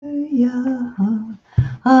Hallelujah.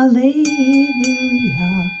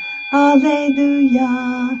 Hallelujah.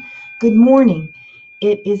 Hallelujah. Good morning.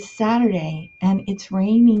 It is Saturday and it's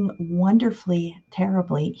raining wonderfully,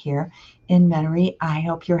 terribly here in Metairie. I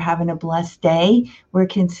hope you're having a blessed day. We're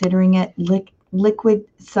considering it liquid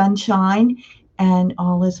sunshine and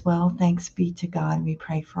all is well. Thanks be to God. We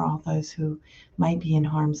pray for all those who might be in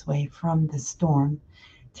harm's way from the storm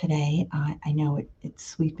today. I know it's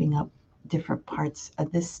sweeping up different parts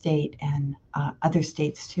of this state and other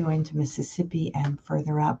states too, into Mississippi and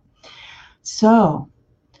further up. So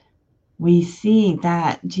we see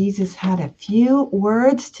that Jesus had a few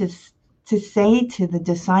words to say to the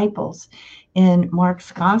disciples in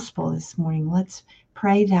Mark's gospel this morning. Let's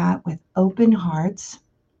pray that with open hearts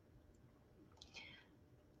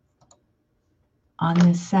on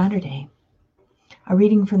this Saturday. A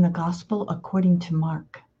reading from the gospel according to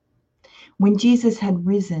Mark. When Jesus had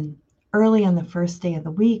risen early on the first day of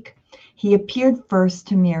the week, he appeared first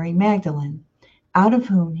to Mary Magdalene, out of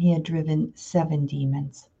whom he had driven 7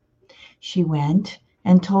 demons. She went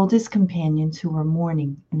and told his companions who were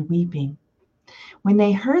mourning and weeping. When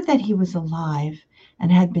they heard that he was alive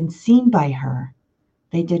and had been seen by her,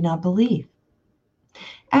 they did not believe.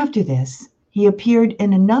 After this, he appeared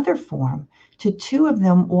in another form to 2 of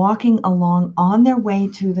them walking along on their way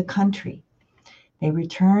to the country. They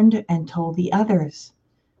returned and told the others,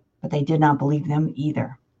 but they did not believe them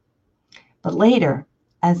either. But later,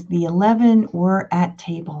 as the 11 were at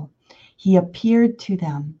table, he appeared to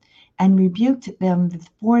them and rebuked them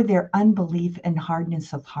for their unbelief and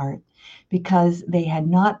hardness of heart, because they had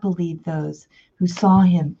not believed those who saw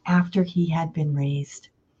him after he had been raised.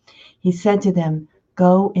 He said to them,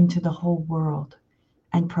 "Go into the whole world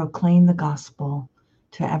and proclaim the gospel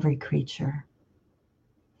to every creature."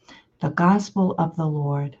 The gospel of the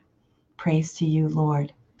Lord. Praise to you,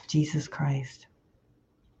 Lord Jesus Christ.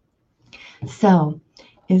 So,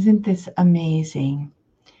 isn't this amazing?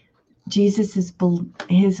 Jesus is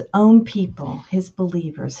his own people, his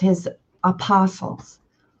believers, his apostles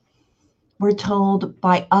were told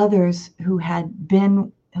by others who had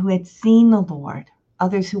seen the Lord,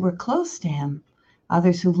 others who were close to him,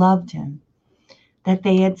 others who loved him, that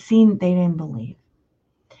they didn't believe.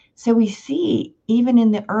 So we see even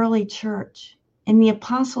in the early church, in the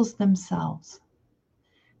apostles themselves,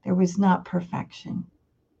 there was not perfection.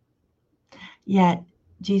 Yet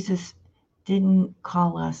Jesus didn't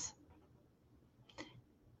call us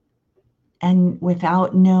and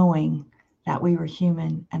without knowing that we were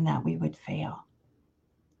human and that we would fail.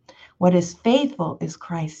 What is faithful is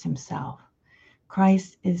Christ himself.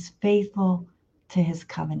 Christ is faithful to his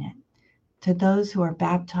covenant. To those who are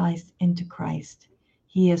baptized into Christ,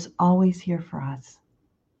 he is always here for us.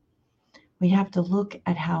 We have to look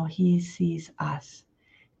at how he sees us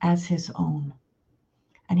as his own,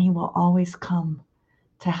 and he will always come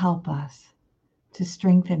to help us, to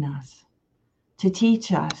strengthen us, to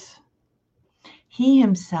teach us. He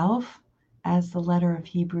himself, as the letter to the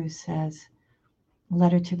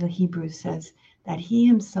Hebrews says, that he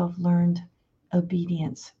himself learned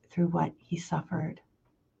obedience through what he suffered.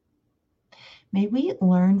 May we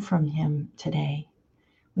learn from him today.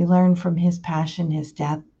 We learn from his passion, his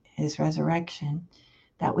death, his resurrection,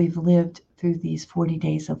 that we've lived through these 40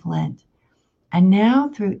 days of Lent. And now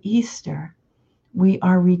through Easter, we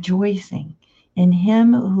are rejoicing in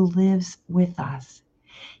him who lives with us.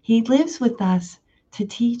 He lives with us to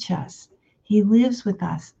teach us. He lives with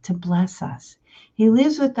us to bless us. He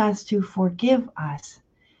lives with us to forgive us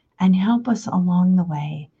and help us along the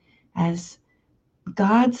way as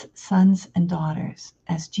God's sons and daughters,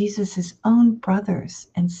 as Jesus' own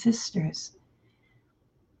brothers and sisters,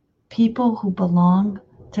 people who belong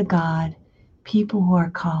to God, people who are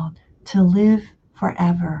called to live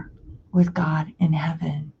forever with God in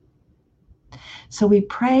heaven. So we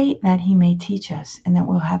pray that he may teach us and that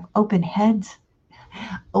we'll have open heads,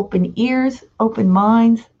 open ears, open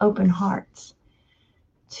minds, open hearts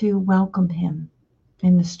to welcome him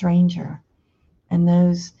in the stranger and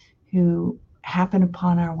those who happen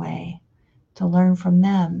upon our way, to learn from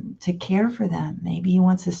them, to care for them. Maybe he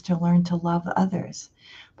wants us to learn to love others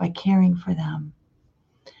by caring for them.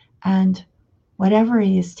 And whatever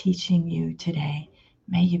he is teaching you today,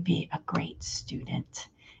 may you be a great student.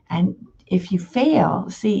 And if you fail,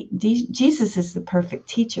 see, Jesus is the perfect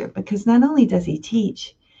teacher, because not only does he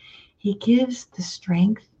teach, he gives the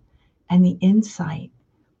strength and the insight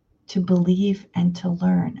to believe and to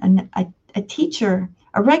learn. And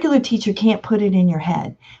a regular teacher can't put it in your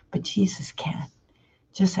head, but Jesus can.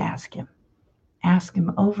 Just ask him. Ask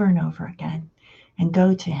him over and over again and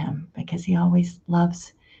go to him, because he always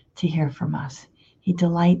loves to hear from us. He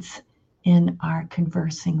delights in our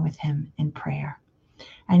conversing with him in prayer.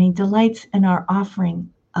 And he delights in our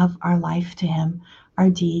offering of our life to him, our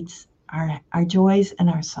deeds, our joys, and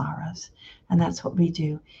our sorrows. And that's what we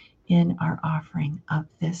do in our offering of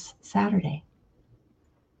this Saturday.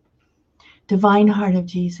 Divine Heart of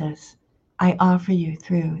Jesus, I offer you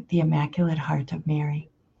through the Immaculate Heart of Mary,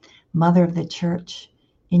 Mother of the Church,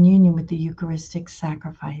 in union with the Eucharistic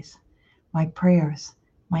sacrifice, my prayers,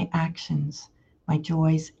 my actions, my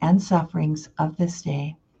joys and sufferings of this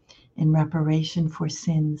day, in reparation for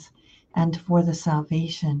sins and for the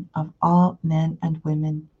salvation of all men and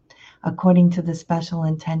women, according to the special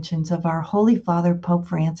intentions of our Holy Father, Pope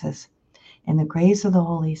Francis, in the grace of the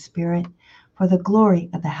Holy Spirit, for the glory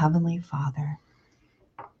of the Heavenly Father.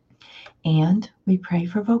 And we pray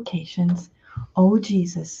for vocations. O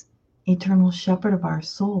Jesus, eternal shepherd of our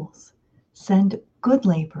souls, send good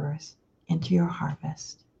laborers into your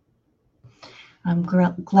harvest. I'm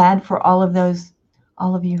glad for all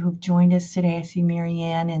of you who've joined us today. I see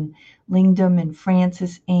Marianne and Lingdom and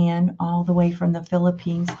Francis Ann, all the way from the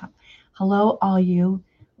Philippines. Hello, all you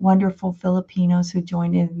wonderful Filipinos who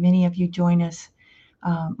joined in. Many of you join us.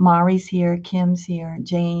 Mari's here, Kim's here,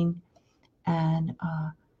 Jane, and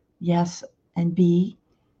yes, and B.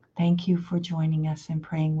 Thank you for joining us and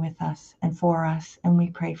praying with us and for us. And we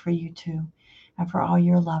pray for you too, and for all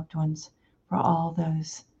your loved ones, for all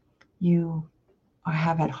those you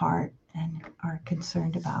have at heart and are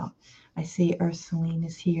concerned about. I see Ursuline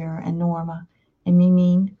is here, and Norma and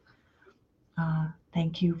Mimin.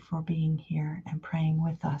 Thank you for being here and praying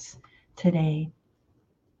with us today.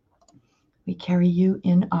 We carry you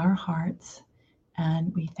in our hearts,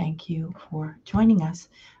 and we thank you for joining us.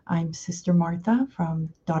 I'm Sister Martha from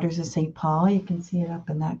Daughters of St. Paul. You can see it up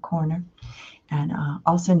in that corner, and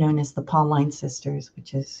also known as the Pauline Sisters,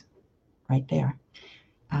 which is right there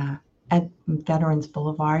at Veterans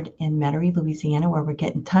Boulevard in Metairie, Louisiana, where we're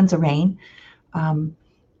getting tons of rain.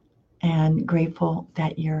 And grateful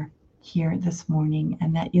that you're here this morning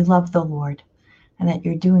and that you love the Lord and that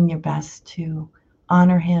you're doing your best to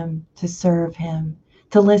honor him, to serve him,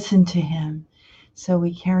 to listen to him. So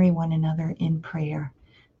we carry one another in prayer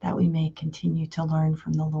that we may continue to learn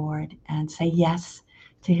from the Lord and say yes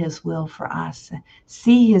to his will for us,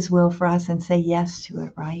 see his will for us and say yes to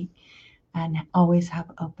it, right? And always have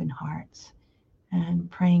open hearts, and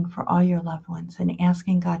praying for all your loved ones and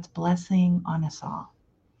asking God's blessing on us all.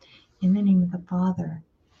 In the name of the Father,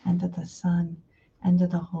 and of the Son, and of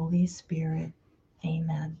the Holy Spirit.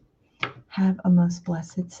 Amen. Have a most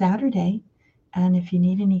blessed Saturday. And if you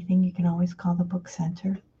need anything, you can always call the book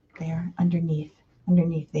center there underneath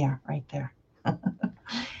there, right there.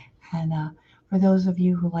 And for those of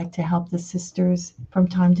you who like to help the sisters from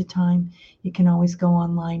time to time, you can always go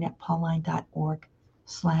online at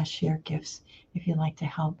pauline.org/share gifts if you'd like to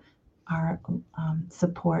help our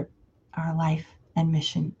support our life and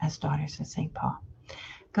mission as Daughters of St. Paul.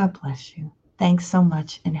 God bless you. Thanks so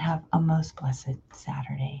much, and have a most blessed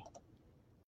Saturday.